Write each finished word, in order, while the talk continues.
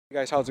Hey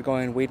guys, how's it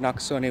going? Wayde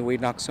Nakasone,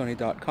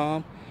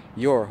 WaydeNakasone.com,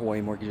 your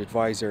Hawaii mortgage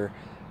advisor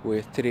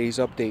with today's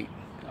update.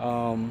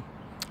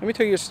 Let me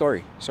tell you a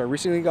story. So I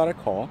recently got a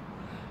call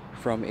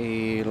from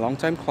a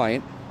longtime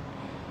client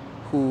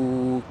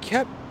who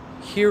kept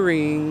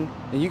hearing,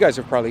 and you guys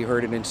have probably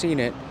heard it and seen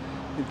it,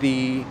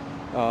 the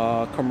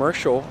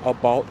commercial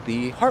about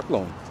the HARP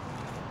loan.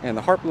 And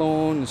the HARP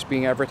loan is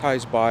being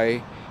advertised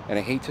by, and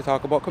I hate to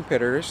talk about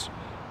competitors,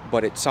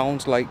 but it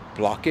sounds like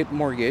Block-It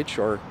Mortgage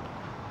or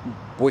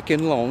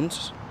Quicken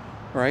Loans,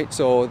 right?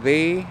 So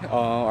they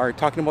are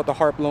talking about the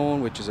HARP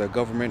loan, which is a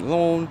government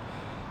loan,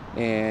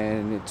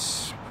 and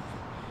it's,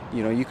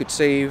 you could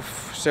save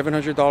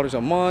 $700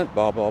 a month,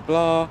 blah blah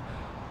blah.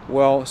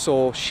 Well,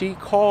 so she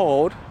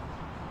called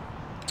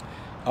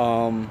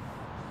Quicken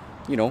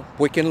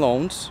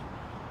Loans,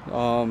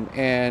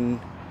 and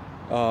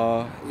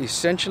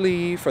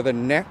essentially for the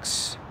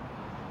next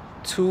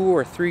 2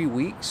 or 3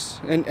 weeks,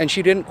 and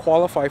she didn't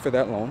qualify for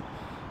that loan.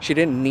 She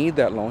didn't need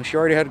that loan. She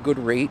already had a good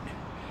rate,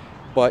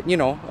 but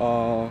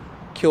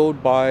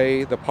killed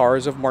by the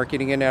powers of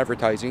marketing and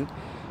advertising,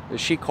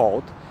 she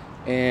called,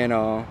 and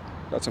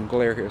got some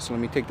glare here, so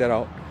let me take that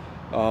out.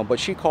 But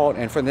she called,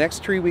 and for the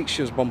next 3 weeks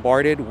she was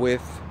bombarded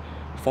with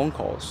phone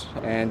calls,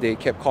 and they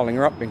kept calling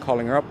her up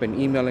and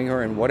emailing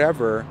her and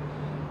whatever,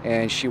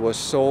 and she was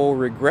so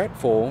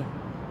regretful.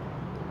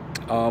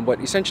 But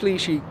essentially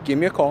she gave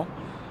me a call.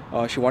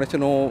 She wanted to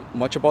know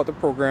much about the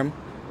program.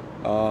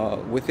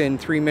 Within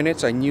 3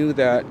 minutes I knew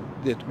that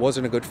it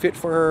wasn't a good fit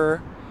for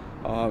her.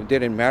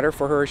 Didn't matter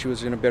for her. She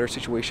was in a better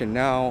situation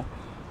now,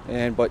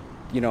 but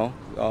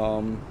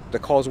the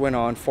calls went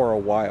on for a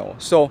while.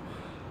 So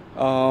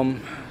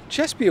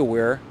just be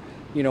aware,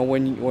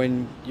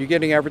 when you're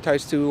getting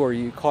advertised to, or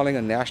you're calling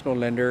a national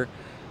lender,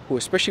 who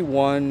especially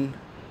one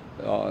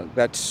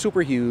that's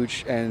super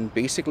huge and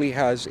basically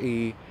has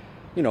a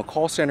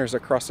call centers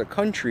across the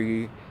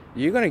country,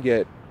 you're gonna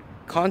get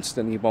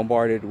constantly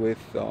bombarded with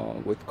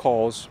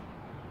calls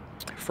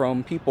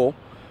from people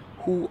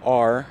who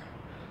are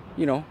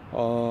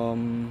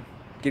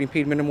getting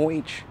paid minimum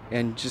wage,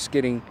 and just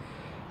getting,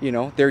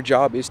 their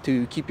job is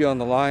to keep you on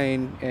the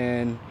line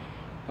and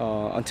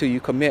until you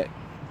commit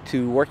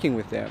to working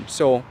with them.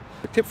 So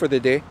the tip for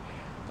the day,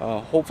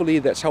 hopefully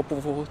that's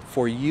helpful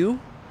for you.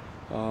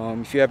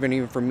 If you have any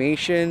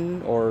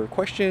information or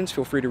questions,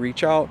 feel free to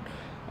reach out.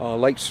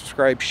 Like,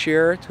 subscribe,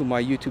 share to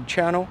my YouTube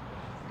channel,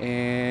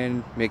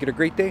 and make it a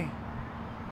great day.